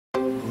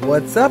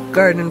What's up,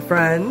 garden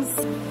friends?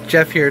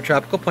 Jeff here,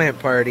 Tropical Plant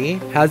Party.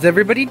 How's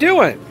everybody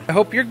doing? I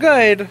hope you're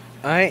good.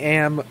 I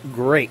am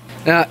great.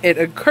 Now, it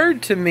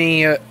occurred to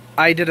me,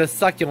 I did a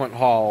succulent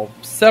haul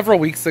several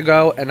weeks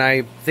ago, and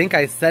I think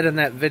I said in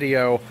that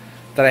video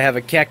that I have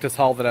a cactus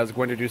haul that I was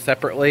going to do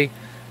separately.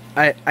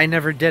 I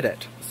never did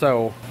it.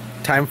 So,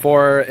 time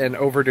for an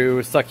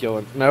overdue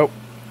succulent. Nope.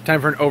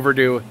 Time for an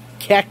overdue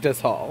cactus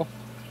haul.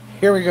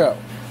 Here we go.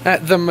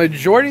 The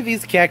majority of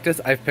these cactus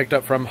I've picked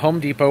up from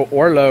Home Depot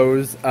or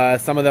Lowe's,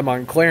 some of them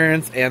on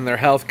clearance, and their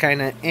health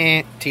kind of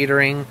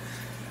teetering,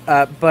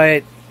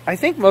 but I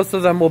think most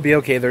of them will be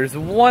okay. There's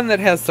one that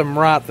has some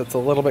rot that's a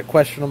little bit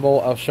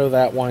questionable. I'll show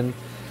that one.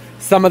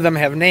 Some of them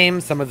have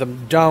names, some of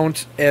them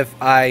don't. If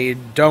I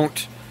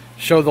don't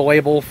show the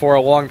label for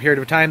a long period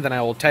of time, then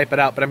I will type it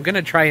out, but I'm going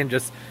to try and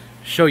just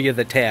show you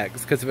the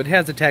tags, because if it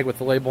has a tag with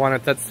the label on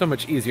it, that's so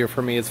much easier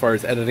for me as far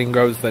as editing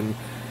goes than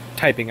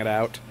typing it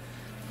out.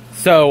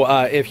 So,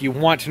 if you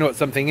want to know what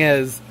something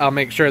is, I'll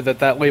make sure that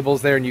that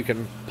label's there and you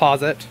can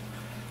pause it.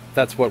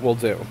 That's what we'll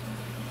do.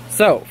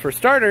 So, for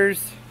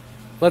starters,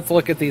 let's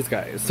look at these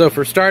guys. So,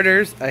 for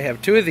starters, I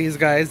have two of these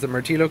guys, the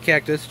Myrtillo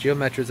cactus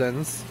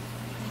geometricans.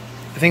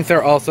 I think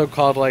they're also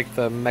called, like,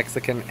 the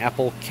Mexican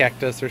apple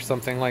cactus or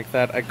something like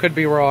that. I could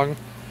be wrong.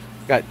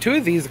 Got two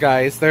of these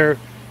guys. They're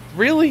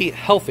really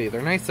healthy.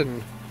 They're nice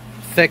and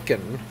thick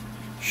and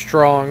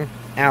strong.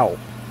 Ow.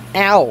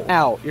 Ow!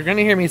 Ow! You're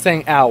gonna hear me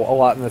saying ow a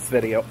lot in this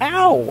video.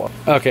 Ow!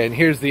 Okay, and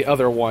here's the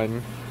other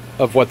one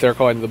of what they're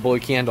calling the blue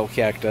candle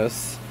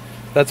cactus.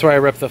 That's where I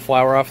ripped the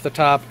flower off the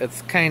top.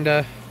 It's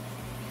kinda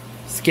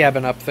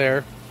scabbing up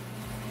there.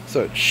 So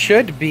it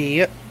should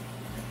be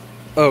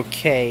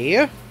okay.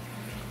 I'm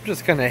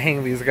just gonna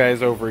hang these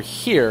guys over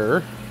here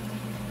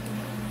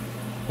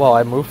while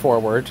I move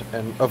forward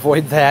and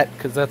avoid that,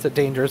 because that's a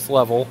dangerous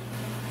level.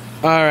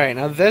 Alright,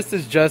 now this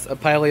is just a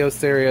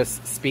Pileocereus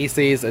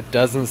species. It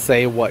doesn't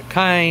say what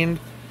kind.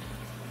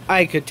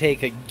 I could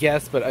take a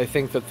guess, but I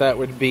think that that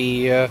would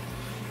be a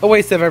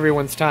waste of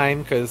everyone's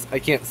time, because I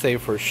can't say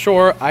for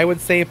sure. I would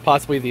say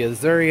possibly the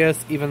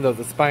Azureus, even though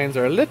the spines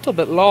are a little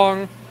bit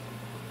long.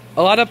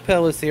 A lot of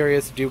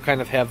Pileocereus do kind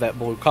of have that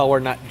blue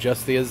color, not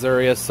just the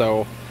Azureus,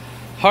 so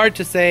hard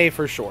to say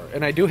for sure.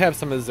 And I do have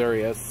some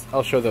Azureus.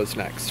 I'll show those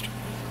next.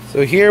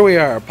 So here we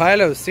are,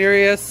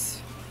 Pileocereus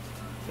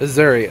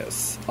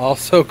Azureus.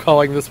 Also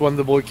calling this one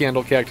the blue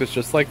candle cactus,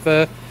 just like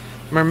the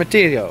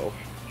Myrtillo.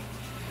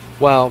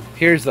 Well,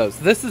 here's those.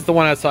 This is the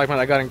one I was talking about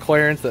I got in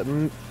clearance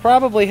that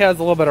probably has a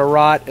little bit of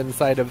rot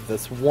inside of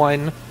this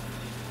one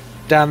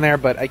down there,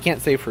 but I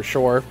can't say for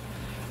sure.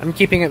 I'm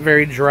keeping it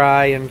very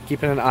dry and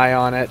keeping an eye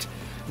on it.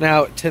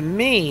 Now, to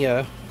me,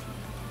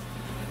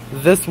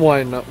 this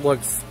one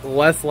looks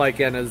less like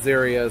an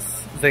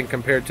Azureus than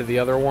compared to the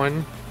other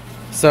one.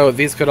 So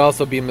these could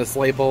also be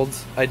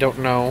mislabeled. I don't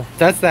know.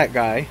 That's that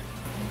guy.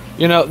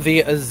 You know,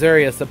 the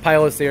Azureus, the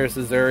Pileocereus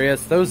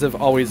Azureus, those have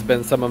always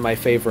been some of my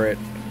favorite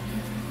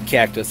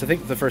cactus. I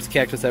think the first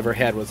cactus I ever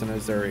had was an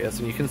Azureus.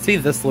 And you can see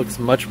this looks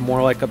much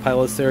more like a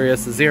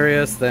Pileocereus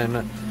Azureus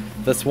than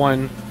this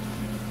one.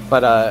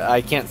 But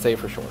I can't say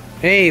for sure.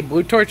 Hey,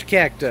 blue torch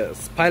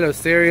cactus.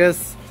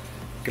 Pileocereus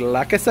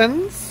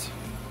glaucescens.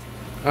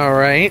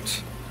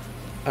 Alright.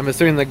 I'm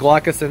assuming the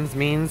glaucescens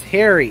means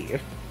hairy.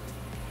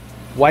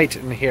 White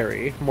and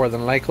hairy, more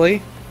than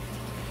likely.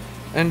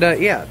 And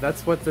yeah,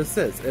 that's what this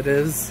is. It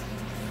is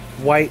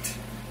white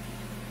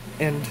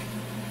and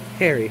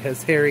hairy.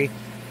 Has hairy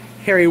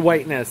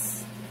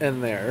whiteness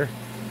in there.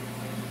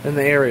 In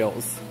the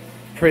aerials.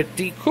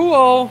 Pretty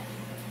cool.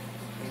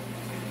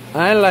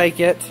 I like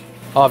it.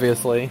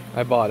 Obviously,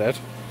 I bought it.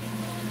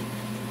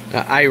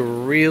 I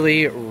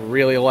really,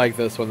 really like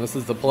this one. This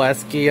is the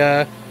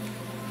Pelasgia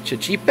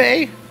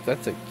Chichipe.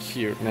 That's a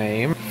cute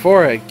name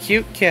for a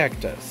cute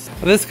cactus.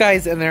 This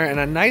guy's in there in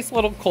a nice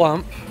little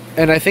clump,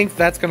 and I think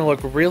that's going to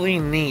look really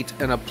neat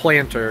in a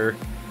planter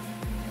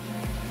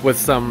with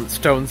some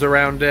stones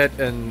around it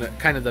and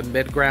kind of the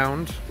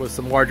mid-ground with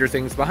some larger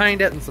things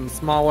behind it and some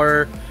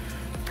smaller,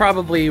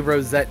 probably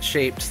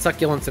rosette-shaped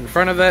succulents in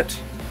front of it.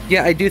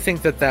 Yeah, I do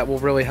think that that will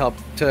really help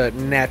to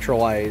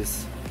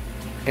naturalize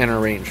an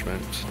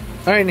arrangement.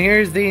 Alright, and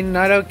here's the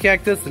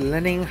Cactus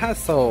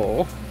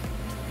Lininghasso.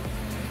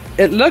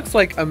 It looks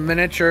like a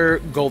miniature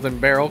golden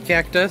barrel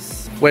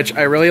cactus, which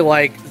I really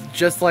like.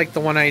 Just like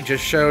the one I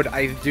just showed,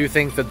 I do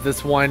think that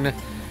this one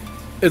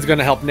is going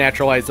to help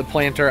naturalize the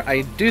planter.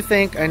 I do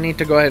think I need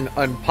to go ahead and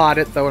unpot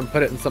it, though, and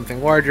put it in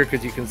something larger,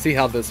 because you can see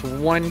how this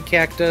one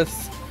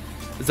cactus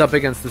is up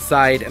against the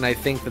side, and I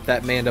think that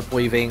that may end up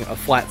leaving a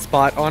flat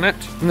spot on it.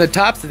 And the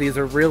tops of these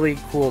are really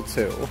cool,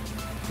 too.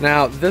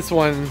 Now, this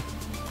one,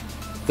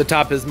 the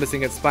top is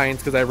missing its spines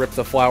because I ripped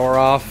the flower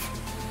off.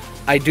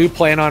 I do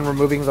plan on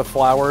removing the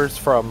flowers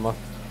from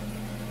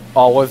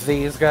all of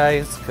these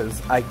guys, because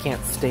I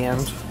can't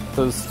stand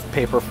those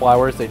paper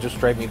flowers. They just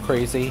drive me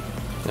crazy.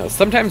 You know,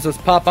 sometimes those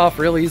pop off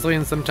real easily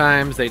and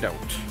sometimes they don't.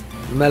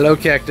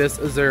 Melocactus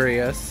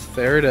Azureus.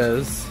 There it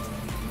is.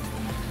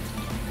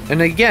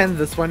 And again,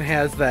 this one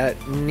has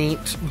that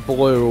neat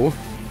blue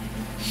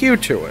hue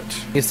to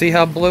it. You see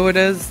how blue it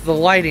is? The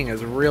lighting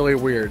is really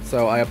weird,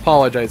 so I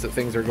apologize that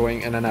things are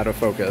going in and out of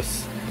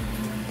focus.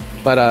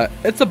 But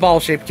it's a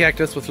ball-shaped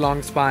cactus with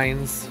long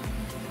spines.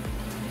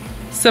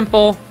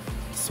 Simple,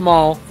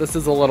 small. This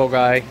is a little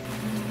guy.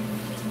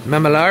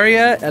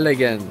 Mammillaria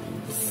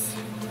elegans.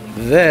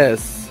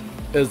 This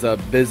is a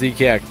busy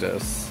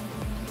cactus.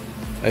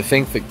 I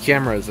think the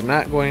camera is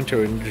not going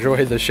to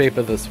enjoy the shape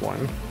of this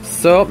one.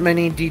 So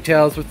many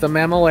details with the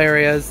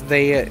mammillarias.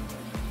 The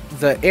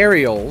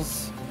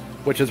areoles,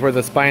 which is where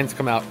the spines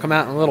come out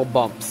in little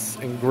bumps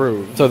and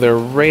grooves. So they're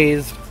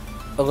raised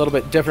a little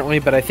bit differently,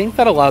 but I think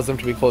that allows them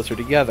to be closer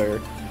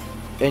together.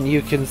 And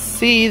you can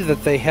see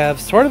that they have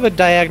sort of a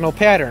diagonal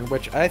pattern,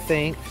 which I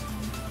think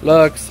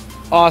looks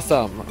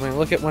awesome. I mean,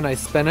 look at when I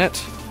spin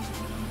it.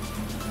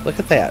 Look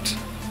at that.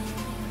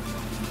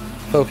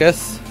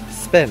 Focus,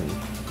 spin.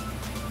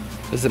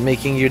 Is it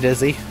making you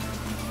dizzy?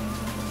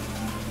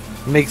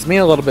 Makes me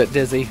a little bit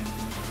dizzy.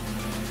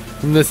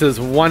 And this is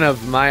one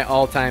of my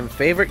all-time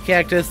favorite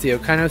cactus, the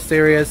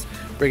Echinocereus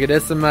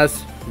rigidissimum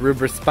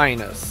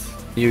rubrispinus.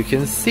 You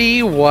can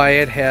see why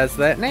it has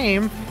that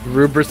name,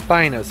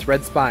 rubrispinus,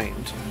 red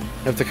spined.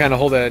 You have to kind of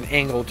hold it at an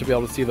angle to be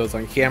able to see those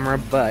on camera,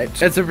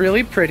 but it's a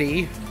really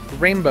pretty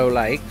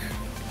rainbow-like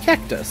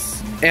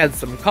cactus. Adds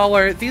some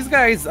color. These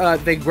guys,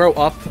 they grow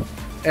up,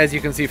 as you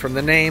can see from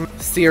the name.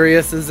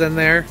 Cereus is in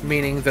there,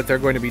 meaning that they're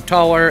going to be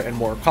taller and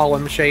more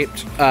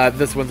column-shaped.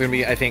 This one's going to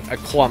be, I think, a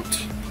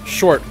clumped,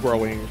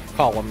 short-growing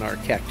columnar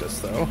cactus,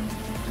 though.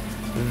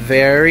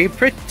 Very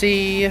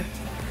pretty.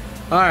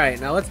 Alright,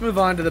 now let's move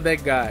on to the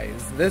big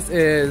guys. This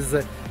is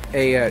a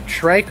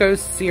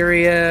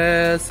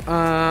Trichocereus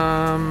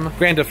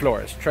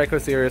grandiflorus.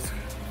 Trichocereus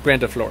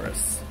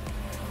grandiflorus.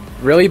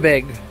 Really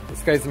big.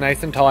 This guy's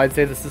nice and tall. I'd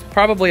say this is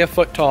probably a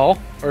foot tall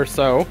or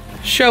so.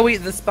 Showy.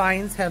 The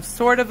spines have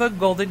sort of a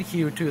golden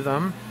hue to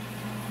them,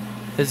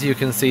 as you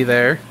can see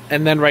there.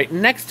 And then right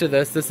next to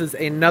this is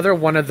another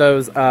one of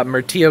those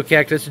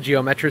Myrteo-cactus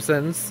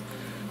geometricans.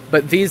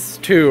 But these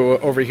two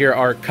over here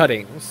are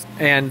cuttings,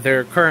 and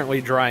they're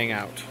currently drying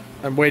out.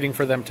 I'm waiting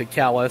for them to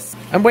callus.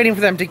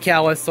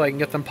 So I can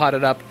get them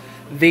potted up.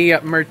 The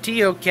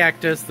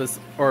Myrteo-cactus,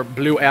 or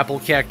blue apple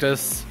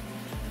cactus,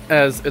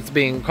 as it's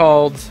being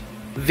called,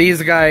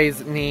 these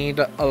guys need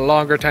a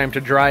longer time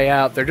to dry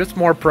out. They're just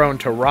more prone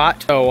to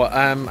rot. So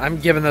I'm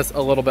giving this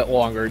a little bit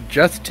longer,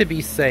 just to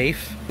be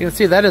safe. You can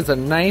see that is a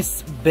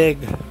nice big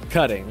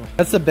cutting.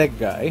 That's a big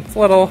guy. It's a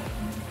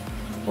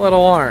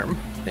little arm.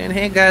 And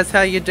hey guys,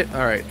 how you do?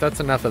 Alright, that's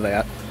enough of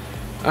that.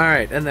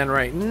 Alright, and then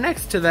right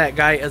next to that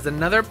guy is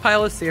another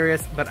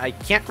Pilocereus, but I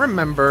can't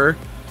remember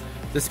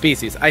the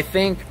species. I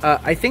think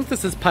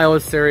this is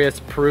Pilocereus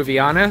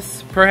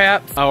peruvianus,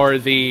 perhaps, or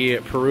the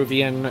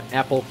Peruvian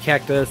apple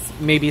cactus.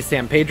 Maybe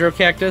San Pedro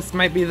cactus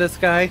might be this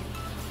guy.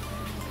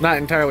 Not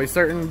entirely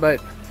certain,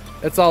 but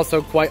it's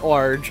also quite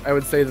large. I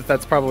would say that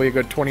that's probably a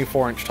good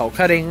 24-inch tall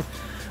cutting.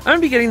 I'm going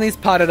to be getting these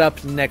potted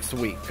up next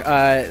week.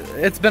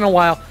 It's been a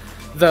while.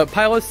 The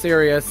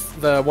Pilocereus,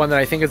 the one that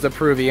I think is a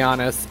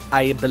Peruvianus,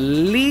 I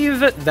believe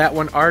that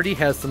one already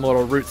has some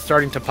little roots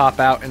starting to pop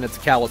out and it's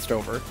calloused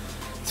over.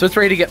 So it's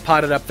ready to get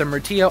potted up. The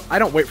Myrteo, I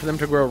don't wait for them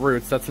to grow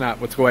roots. That's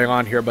not what's going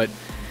on here, but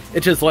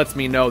it just lets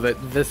me know that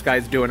this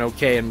guy's doing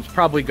okay and it's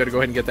probably good to go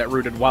ahead and get that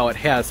rooted while it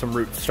has some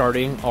roots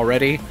starting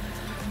already.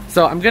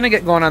 So I'm going to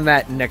get going on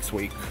that next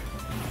week.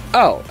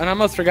 Oh, and I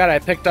almost forgot I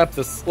picked up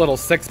this little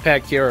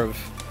 6-pack here of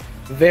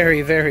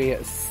very,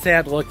 very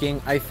sad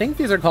looking. I think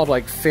these are called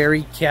like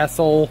Fairy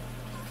Castle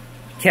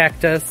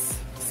cactus,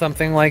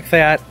 something like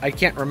that. I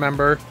can't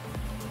remember.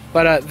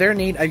 But they're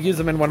neat. I use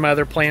them in one of my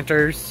other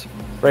planters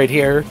right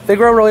here. They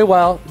grow really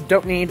well.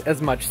 Don't need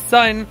as much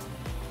sun.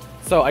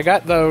 So I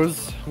got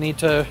those. Need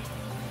to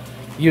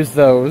use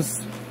those.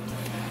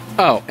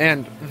 Oh,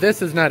 and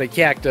this is not a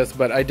cactus,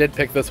 but I did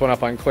pick this one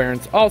up on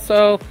clearance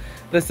also.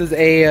 This is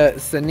a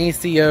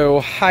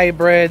Senecio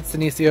hybrid,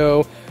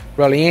 Senecio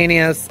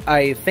Rollianus.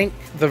 I think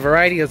the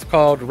variety is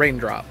called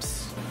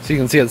Raindrops. So you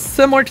can see it's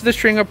similar to the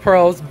string of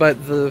pearls,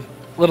 but the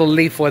little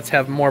leaflets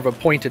have more of a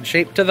pointed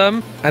shape to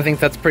them. I think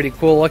that's pretty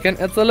cool looking.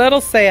 It's a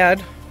little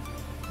sad,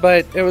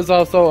 but it was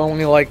also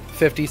only like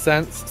 50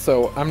 cents,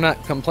 so I'm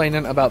not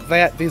complaining about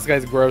that. These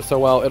guys grow so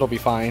well, it'll be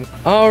fine.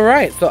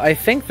 Alright, so I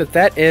think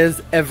that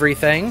is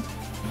everything.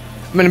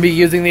 I'm going to be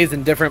using these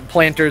in different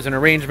planters and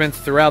arrangements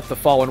throughout the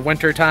fall and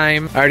winter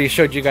time. I already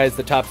showed you guys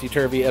the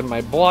topsy-turvy in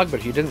my blog, but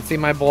if you didn't see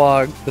my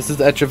blog, this is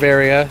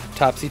echeveria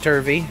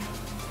topsy-turvy.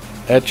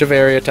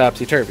 Echeveria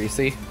topsy-turvy,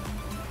 see?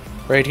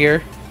 Right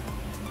here.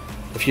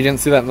 If you didn't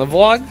see that in the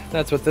vlog,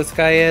 that's what this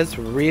guy is.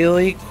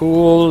 Really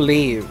cool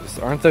leaves.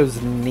 Aren't those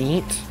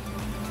neat?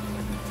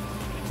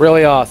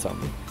 Really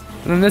awesome.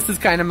 And then this is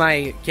kind of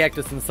my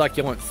cactus and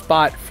succulent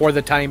spot for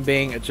the time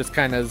being. It just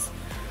kind of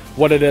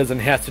what it is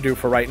and has to do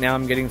for right now.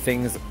 I'm getting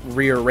things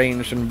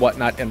rearranged and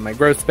whatnot in my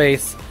grow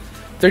space.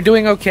 They're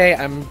doing okay.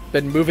 I've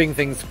been moving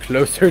things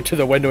closer to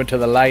the window and to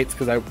the lights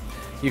because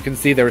you can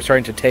see they were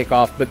starting to take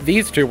off, but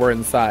these two were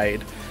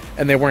inside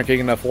and they weren't getting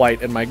enough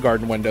light in my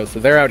garden window, so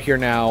they're out here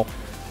now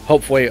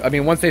hopefully, I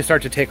mean, once they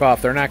start to take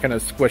off, they're not going to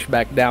squish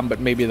back down, but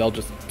maybe they'll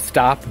just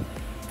stop.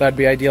 That'd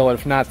be ideal.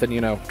 If not, then,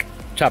 you know,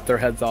 chop their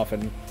heads off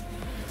and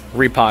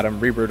repot them,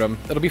 reroot them.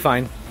 It'll be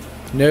fine.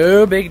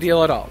 No big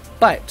deal at all.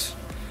 But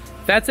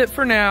that's it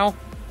for now.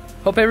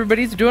 Hope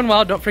everybody's doing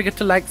well. Don't forget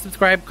to like,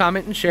 subscribe,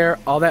 comment, and share.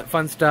 All that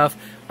fun stuff.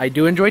 I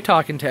do enjoy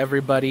talking to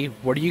everybody.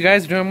 What are you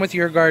guys doing with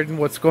your garden?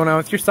 What's going on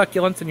with your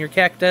succulents and your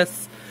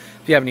cactus?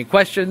 If you have any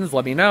questions,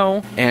 let me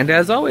know. And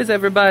as always,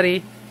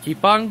 everybody,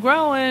 keep on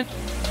growing.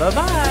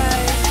 Bye-bye.